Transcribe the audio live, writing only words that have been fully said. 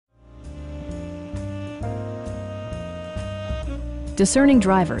discerning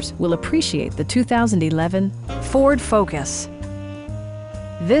drivers will appreciate the 2011 Ford Focus.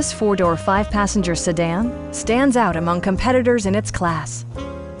 This four-door, five-passenger sedan stands out among competitors in its class.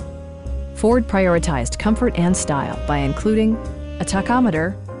 Ford prioritized comfort and style by including a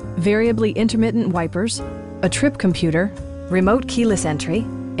tachometer, variably intermittent wipers, a trip computer, remote keyless entry,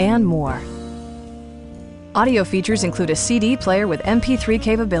 and more. Audio features include a CD player with MP3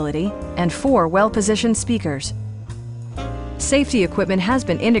 capability and 4 well-positioned speakers. Safety equipment has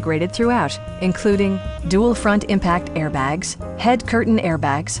been integrated throughout, including dual front impact airbags, head curtain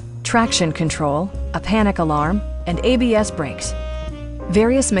airbags, traction control, a panic alarm, and ABS brakes.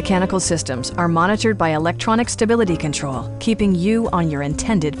 Various mechanical systems are monitored by electronic stability control, keeping you on your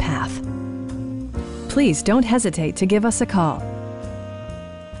intended path. Please don't hesitate to give us a call.